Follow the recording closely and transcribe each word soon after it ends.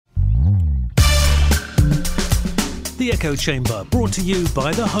The Echo Chamber, brought to you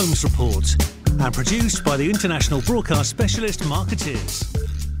by the Holmes Report and produced by the international broadcast specialist Marketeers.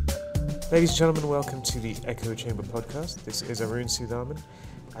 Ladies and gentlemen, welcome to the Echo Chamber podcast. This is Arun Sudhaman.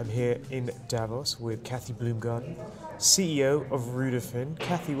 I'm here in Davos with Kathy Bloomgarden, CEO of Rudafin.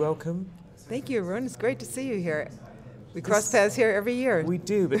 Kathy, welcome. Thank you, Arun. It's great to see you here. We cross paths here every year. We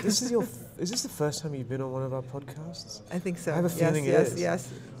do, but this is is this the first time you've been on one of our podcasts? I think so. I have a feeling it is. Yes.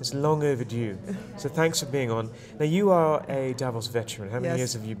 It's long overdue. So thanks for being on. Now, you are a Davos veteran. How many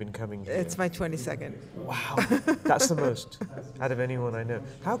years have you been coming here? It's my 22nd. Wow. That's the most out of anyone I know.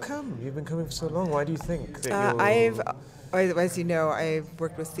 How come you've been coming for so long? Why do you think that you're... As you know, I've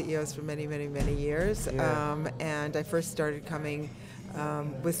worked with CEOs for many, many, many years. Yeah. And I first started coming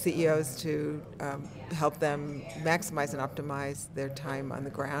with CEOs to help them maximize and optimize their time on the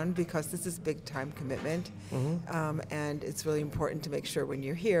ground, because this is big time commitment. Mm-hmm. And it's really important to make sure when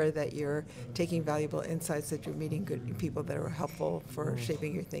you're here that you're taking valuable insights, that you're meeting good people that are helpful for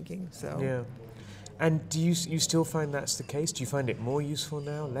shaping your thinking. So. Yeah. And do you still find that's the case? Do you find it more useful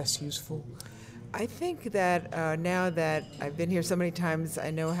now, less useful? I think that now that I've been here so many times,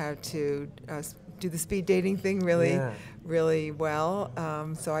 I know how to do the speed dating thing really well.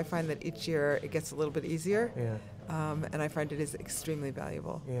 So I find that each year it gets a little bit easier, and I find it is extremely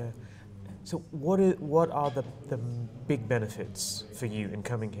valuable. Yeah. So what are the big benefits for you in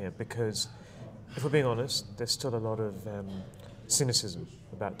coming here? Because if we're being honest, there's still a lot of cynicism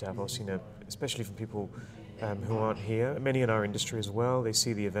about Davos, especially from people who aren't here. Many in our industry as well. They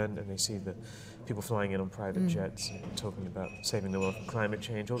see the event and they see the people flying in on private jets and talking about saving the world from climate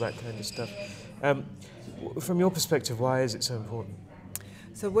change, all that kind of stuff. From your perspective, why is it so important?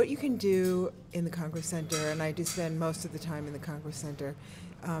 So what you can do in the Congress Center, and I do spend most of the time in the Congress Center,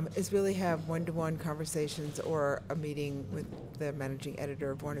 is really have one-to-one conversations or a meeting with the managing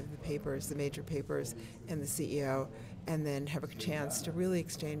editor of one of the papers, the major papers, and the CEO, and then have a chance to really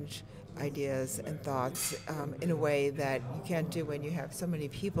exchange ideas and thoughts in a way that you can't do when you have so many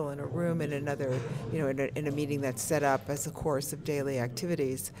people in a room in another, in a meeting that's set up as a course of daily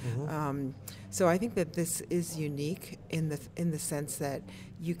activities. Mm-hmm. So I think that this is unique in the sense that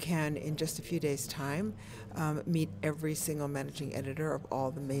you can, in just a few days' time, meet every single managing editor of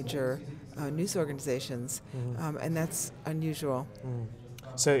all the major news organizations, and that's unusual. Mm.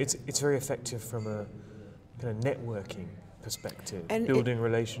 So it's very effective from a kind of networking perspective, and building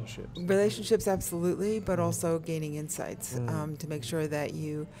relationships. Relationships, absolutely, but also gaining insights to make sure that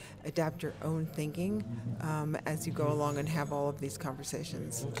you adapt your own thinking as you go along and have all of these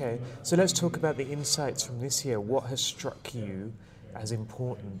conversations. Okay, so let's talk about the insights from this year. What has struck you as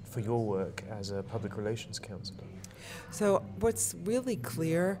important for your work as a public relations counselor? So what's really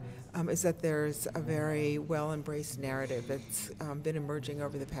clear is that there's a very well-embraced narrative that's been emerging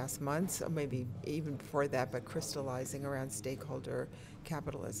over the past months, or maybe even before that, but crystallizing around stakeholder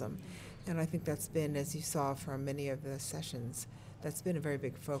capitalism. And I think that's been, as you saw from many of the sessions, that's been a very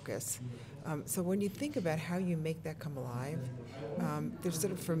big focus. So when you think about how you make that come alive, there's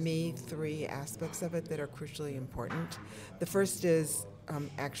sort of, for me, three aspects of it that are crucially important. The first is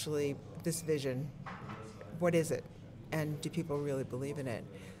actually this vision. What is it? And do people really believe in it?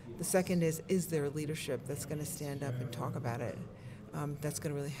 The second is there leadership that's going to stand up and talk about it? That's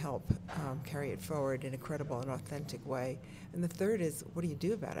going to really help carry it forward in a credible and authentic way. And the third is, what do you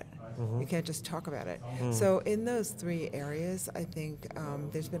do about it? Mm-hmm. You can't just talk about it. So in those three areas, I think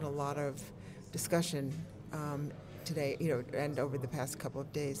there's been a lot of discussion today, and over the past couple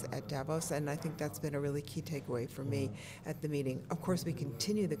of days at Davos, and I think that's been a really key takeaway for me at the meeting. Of course, we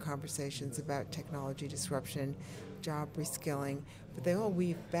continue the conversations about technology disruption, job reskilling, but they all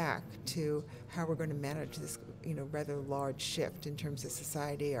weave back to how we're going to manage this, rather large shift in terms of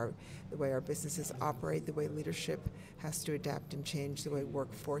society, the way our businesses operate, the way leadership has to adapt and change, the way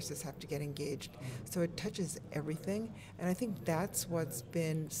workforces have to get engaged. So it touches everything, and I think that's what's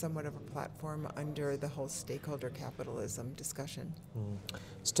been somewhat of a platform under the whole stakeholder capitalism discussion.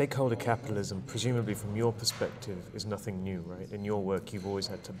 Stakeholder capitalism, presumably from your perspective, is nothing new, right? In your work, you've always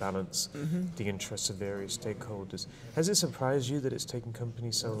had to balance the interests of various stakeholders. Has it surprised you that it's taken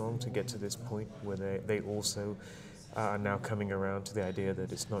companies so long to get to this point where they also are now coming around to the idea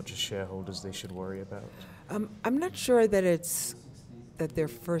that it's not just shareholders they should worry about? I'm not sure that they're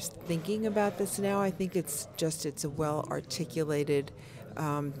first thinking about this now. I think it's a well-articulated,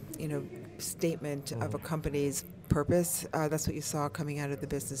 statement of a company's purpose. That's what you saw coming out of the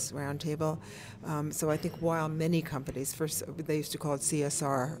Business Roundtable. So I think while many companies, first they used to call it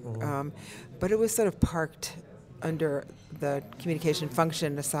CSR, but it was sort of parked under the communication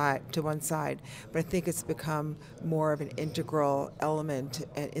function aside to one side, but I think it's become more of an integral element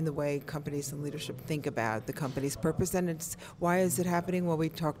in the way companies and leadership think about the company's purpose. And it's why is it happening? Well, we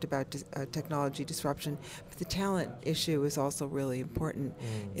talked about technology disruption, but the talent issue is also really important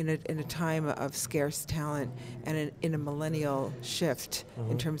in a time of scarce talent and in a millennial shift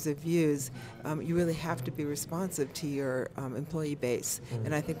in terms of views. You really have to be responsive to your employee base,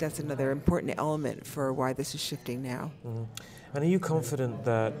 and I think that's another important element for why this is shifting now. And are you confident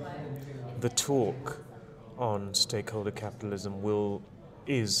that the talk on stakeholder capitalism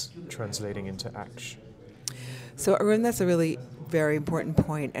is translating into action? So, Arun, that's a really very important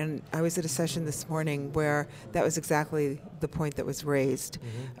point. And I was at a session this morning where that was exactly the point that was raised.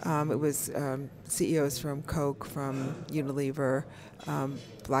 It was CEOs from Coke, from Unilever,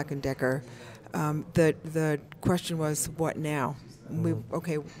 Black & Decker. The question was, what now?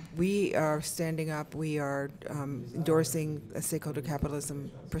 We are standing up. We are endorsing a stakeholder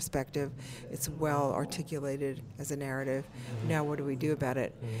capitalism perspective. It's well articulated as a narrative. Now, what do we do about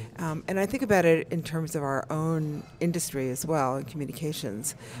it? And I think about it in terms of our own industry as well, in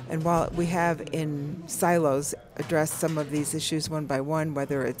communications. And while we have in silos addressed some of these issues one by one,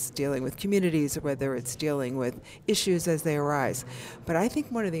 whether it's dealing with communities or whether it's dealing with issues as they arise, but I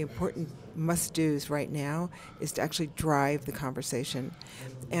think one of the important must-dos right now is to actually drive the conversation.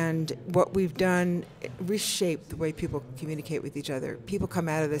 And what we've done, reshape the way people communicate with each other. People come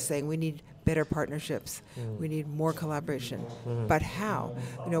out of this saying we need better partnerships. We need more collaboration. But how?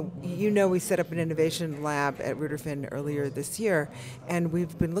 We set up an innovation lab at Ruderfin earlier this year, and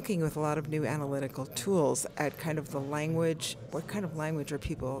we've been looking with a lot of new analytical tools at kind of the language. What kind of language are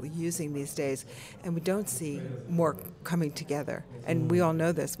people using these days? And we don't see more coming together. And we all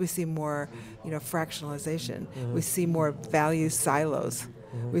know this. We see more, fractionalization. We see more value silos.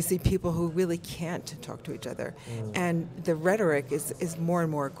 We see people who really can't talk to each other. And the rhetoric is more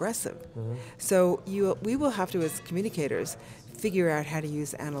and more aggressive. So we will have to, as communicators, figure out how to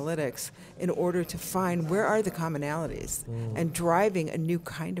use analytics in order to find where are the commonalities and driving a new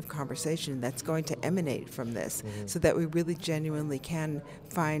kind of conversation that's going to emanate from this so that we really genuinely can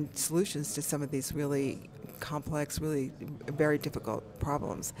find solutions to some of these really complex, really very difficult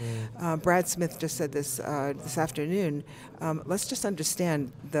problems. Brad Smith just said this afternoon. Let's just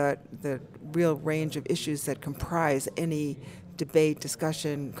understand the real range of issues that comprise any debate,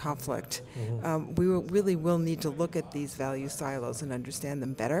 discussion, conflict. We really will need to look at these value silos and understand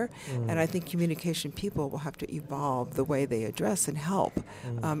them better. And I think communication people will have to evolve the way they address and help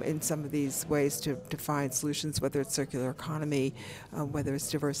in some of these ways to find solutions, whether it's circular economy, whether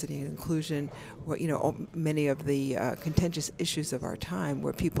it's diversity and inclusion, many of the contentious issues of our time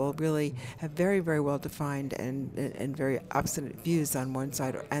where people really have very, very well defined and very obstinate views on one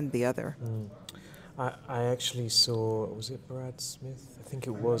side and the other. I actually saw, was it Brad Smith? I think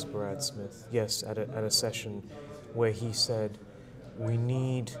it was Brad Smith, yes, at a session where he said, we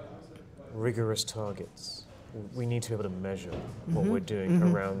need rigorous targets. We need to be able to measure what we're doing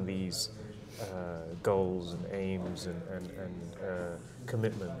around these goals and aims and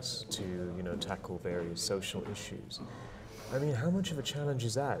commitments to, tackle various social issues. I mean, how much of a challenge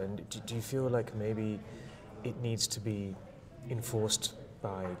is that? And do you feel like maybe it needs to be enforced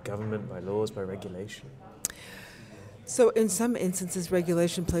by government, by laws, by regulation? So in some instances,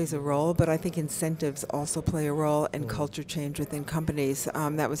 regulation plays a role, but I think incentives also play a role and culture change within companies.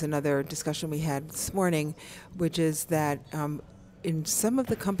 That was another discussion we had this morning, which is that in some of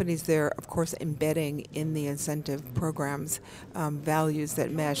the companies, they're, of course, embedding in the incentive programs values that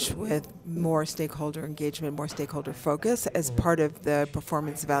mesh with more stakeholder engagement, more stakeholder focus as part of the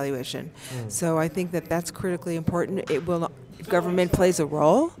performance evaluation. So I think that that's critically important. Government plays a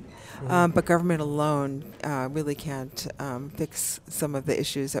role, but government alone really can't fix some of the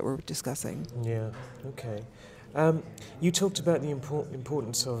issues that we're discussing. Yeah, okay. You talked about the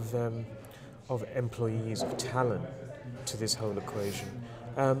importance of employees, of talent, to this whole equation.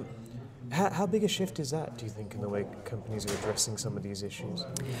 How big a shift is that, do you think, in the way companies are addressing some of these issues?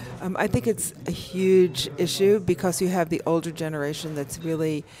 I think it's a huge issue because you have the older generation that's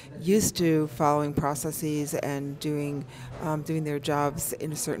really used to following processes and doing their jobs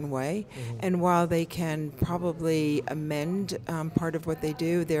in a certain way. And while they can probably amend part of what they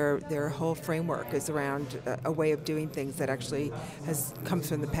do, their whole framework is around a way of doing things that actually comes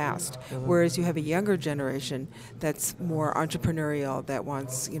from the past. Whereas you have a younger generation that's more entrepreneurial, that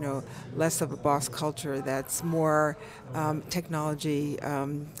wants, less of a boss culture that's more technology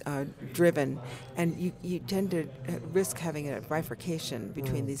driven, and you tend to risk having a bifurcation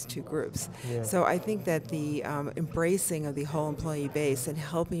between these two groups. Yeah. So I think that the embracing of the whole employee base and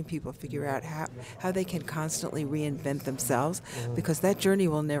helping people figure out how they can constantly reinvent themselves, because that journey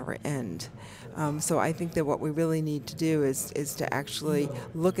will never end. So I think that what we really need to do is to actually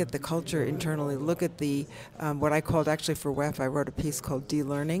look at the culture internally, look at the what I called, actually for WEF, I wrote a piece called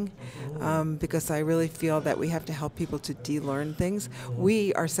de-learning, because I really feel that we have to help people to de-learn things.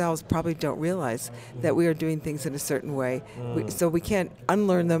 We ourselves probably don't realize that we are doing things in a certain way, so we can't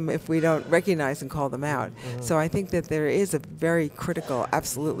unlearn them if we don't recognize and call them out. So I think that there is a very critical,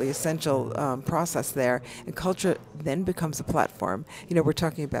 absolutely essential process there, and culture then becomes a platform. You know, we're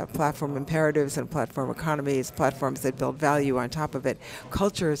talking about platform imperatives and platform economies, platforms that build value on top of it.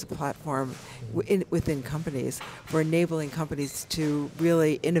 Culture is a platform within companies. We're enabling companies to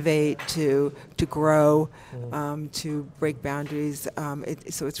really innovate, to grow, to break boundaries.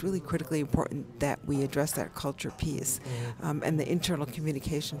 So it's really critically important that we address that culture piece. And the internal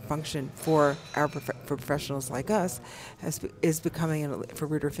communication function for for professionals like us is becoming, for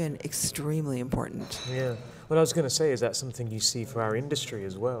Reuter Finn, extremely important. Yeah. What I was going to say, is that something you see for our industry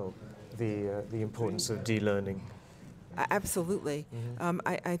as well, the importance of de-learning? Absolutely.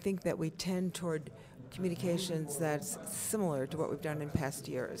 I think that we tend toward communications that's similar to what we've done in past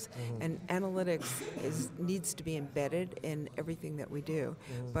years. And analytics needs to be embedded in everything that we do.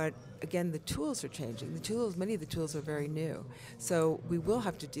 But again, the tools are changing. Many of the tools are very new. So we will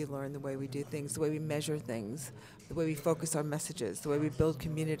have to de-learn the way we do things, the way we measure things, the way we focus our messages, the way we build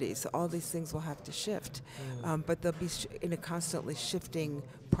communities. So all these things will have to shift. But they'll be in a constantly shifting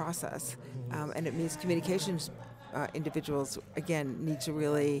process. And it means communications individuals, again, need to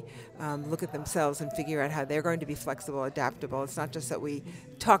really look at themselves and figure out how they're going to be flexible, adaptable. It's not just that we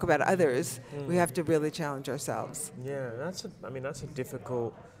talk about others. We have to really challenge ourselves. Yeah, that's a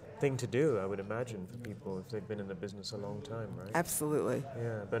difficult thing to do, I would imagine, for people if they've been in the business a long time, right? Absolutely.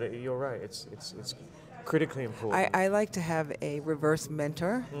 Yeah, but you're right. It's critically important. I like to have a reverse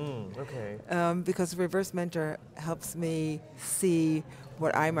mentor. Okay. Because a reverse mentor helps me see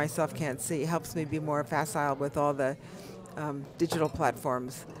what I myself can't see, helps me be more facile with all the digital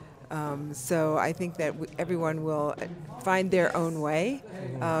platforms. So I think that everyone will find their own way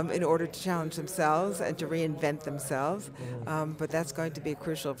in order to challenge themselves and to reinvent themselves. But that's going to be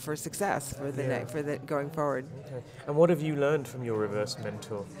crucial for success for the going forward. Okay. And what have you learned from your reverse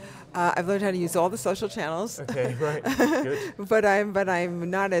mentor? I've learned how to use all the social channels. Okay, right. Good. but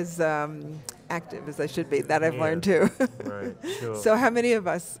I'm not as active as I should be. That I've learned too. Right, sure. So how many of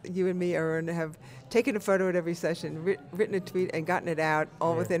us, you and me, Aaron, have taken a photo at every session, written a tweet, and gotten it out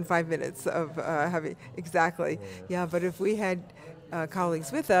all within 5 minutes of having exactly? Yeah, but if we had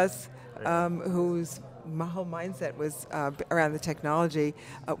colleagues with us whose whole mindset was around the technology,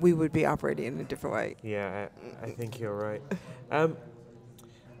 we would be operating in a different way. Yeah, I think you're right.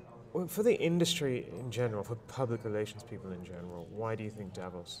 Well, for the industry in general, for public relations people in general, why do you think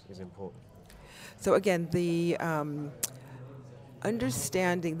Davos is important? So again, the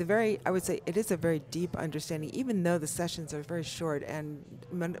understanding, I would say it is a very deep understanding, even though the sessions are very short and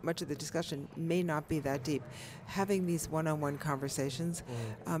much of the discussion may not be that deep. Having these one-on-one conversations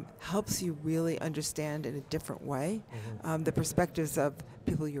helps you really understand in a different way the perspectives of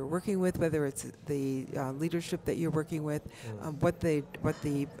people you're working with, whether it's the leadership that you're working with, what the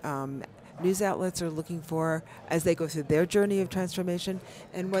news outlets are looking for as they go through their journey of transformation,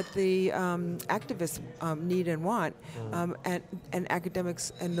 and what the activists need and want, and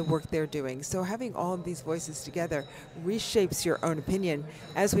academics and the work they're doing. So having all of these voices together reshapes your own opinion.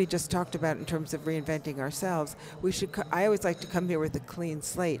 As we just talked about in terms of reinventing ourselves, I always like to come here with a clean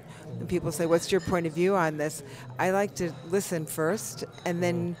slate. And people say, what's your point of view on this? I like to listen first, and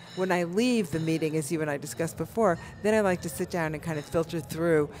then when I leave the meeting, as you and I discussed before, then I like to sit down and kind of filter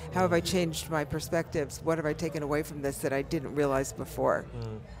through, how have I changed my perspectives? What have I taken away from this that I didn't realize before?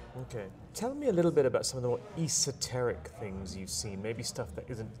 Okay. Tell me a little bit about some of the more esoteric things you've seen, maybe stuff that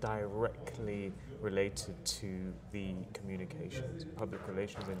isn't directly related to the communications, public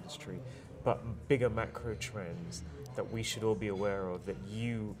relations industry, but bigger macro trends that we should all be aware of that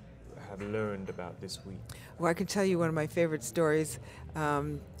you have learned about this week. Well, I can tell you one of my favorite stories,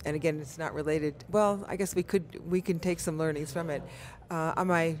 and again, it's not related. Well, I guess we can take some learnings from it. On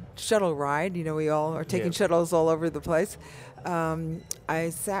my shuttle ride, we all are taking shuttles all over the place. I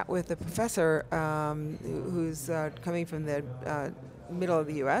sat with a professor who's coming from the middle of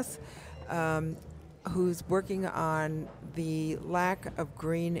the U.S., who's working on the lack of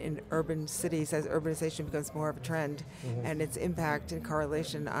green in urban cities as urbanization becomes more of a trend, and its impact and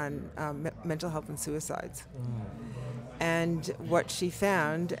correlation on mental health and suicides. And what she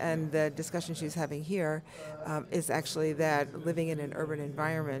found, and the discussion she's having here, is actually that living in an urban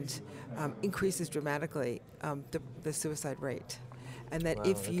environment increases dramatically the suicide rate. And that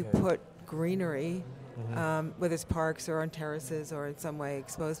if you put greenery, whether it's parks or on terraces or in some way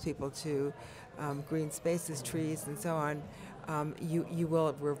expose people to green spaces, trees, and so on, you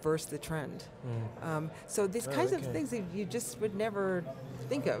will reverse the trend. So these kinds of things that you just would never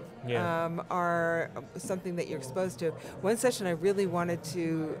think of are something that you're exposed to. One session I really wanted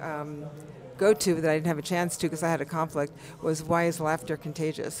to go to that I didn't have a chance to because I had a conflict was why is laughter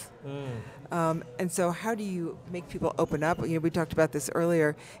contagious? And so how do you make people open up? We talked about this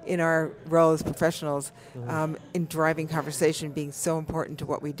earlier in our role as professionals, in driving conversation being so important to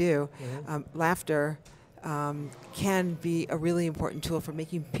what we do. Laughter can be a really important tool for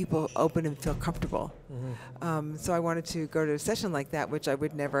making people open and feel comfortable. So I wanted to go to a session like that, which I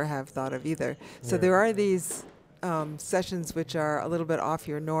would never have thought of either. So there are these sessions which are a little bit off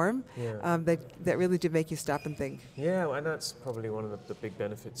your norm that really do make you stop and think. Yeah, and that's probably one of the big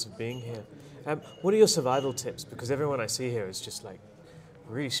benefits of being here. What are your survival tips? Because everyone I see here is just like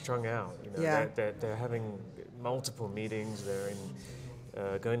really strung out. They're having multiple meetings.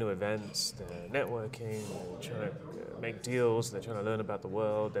 They're going to events. They're networking. They're trying to make deals. They're trying to learn about the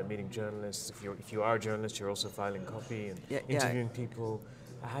world. They're meeting journalists. If you are a journalist, you're also filing copy and interviewing people.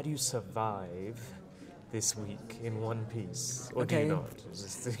 How do you survive this week in one piece, or do you not?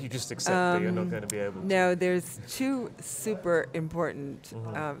 You just accept that you're not going to be able to? No, there's two super important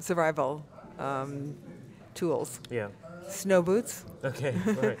survival tools. Yeah. Snow boots. Okay,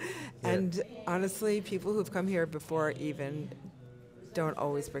 right. And honestly, people who've come here before even don't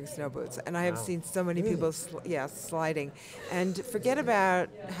always bring snow boots. And I have seen so many people sliding. And forget about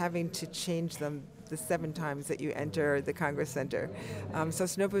having to change them the 7 times that you enter the Congress Center. So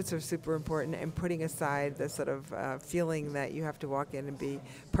snow boots are super important, and putting aside the sort of feeling that you have to walk in and be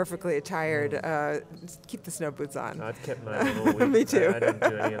perfectly attired, keep the snow boots on. I've kept mine on all week. Me too. I don't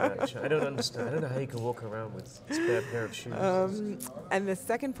do any of that. I don't understand. I don't know how you can walk around with a spare pair of shoes. And the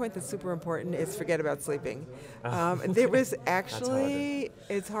second point that's super important is forget about sleeping. There was actually,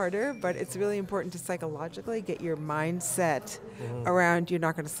 it's harder, but it's really important to psychologically get your mind set around you're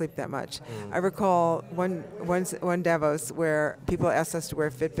not going to sleep that much. I recall one Davos where people asked us to wear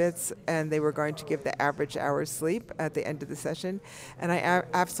Fitbits, and they were going to give the average hour's sleep at the end of the session, and I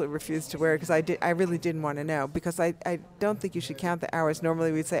absolutely refused to wear it because I really didn't want to know, because I don't think you should count the hours.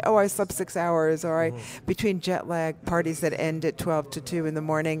 Normally we'd say, I slept 6 hours, or between jet lag, parties that end at 12 to 2 in the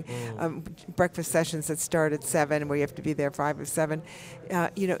morning, breakfast sessions that start at 7 where you have to be there 5 or 7.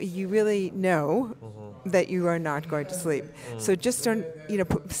 You really know that you are not going to sleep. So just don't,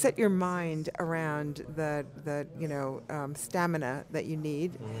 set your mind around the stamina that you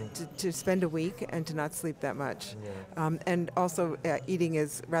need to spend a week and to not sleep that much. And also eating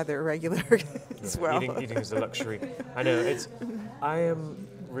is rather irregular as well. Eating is a luxury. I know. I am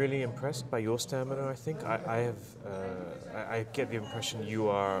really impressed by your stamina. I think I get the impression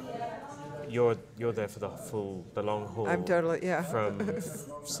you're there for the long haul. I'm totally, From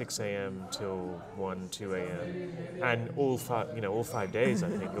 6 a.m. till 2 a.m. and all 5 days. I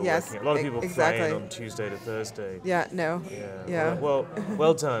think you're working. A lot of people fly in on Tuesday to Thursday. Yeah.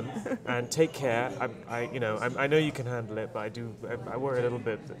 Well done, and take care. I know you can handle it, but I worry a little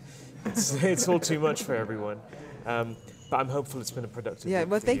bit that it's all too much for everyone. But I'm hopeful it's been a productive week.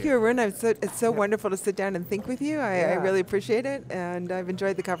 Well, thank you, Arun. It's so wonderful to sit down and think with you. I really appreciate it, and I've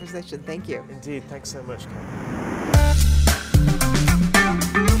enjoyed the conversation. Thank you. Indeed. Thanks so much, Kathy.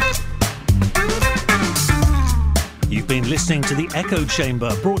 You've been listening to The Echo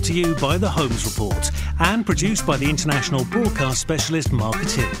Chamber, brought to you by The Holmes Report and produced by the international broadcast specialist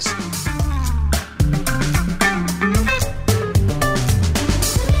Marketeers.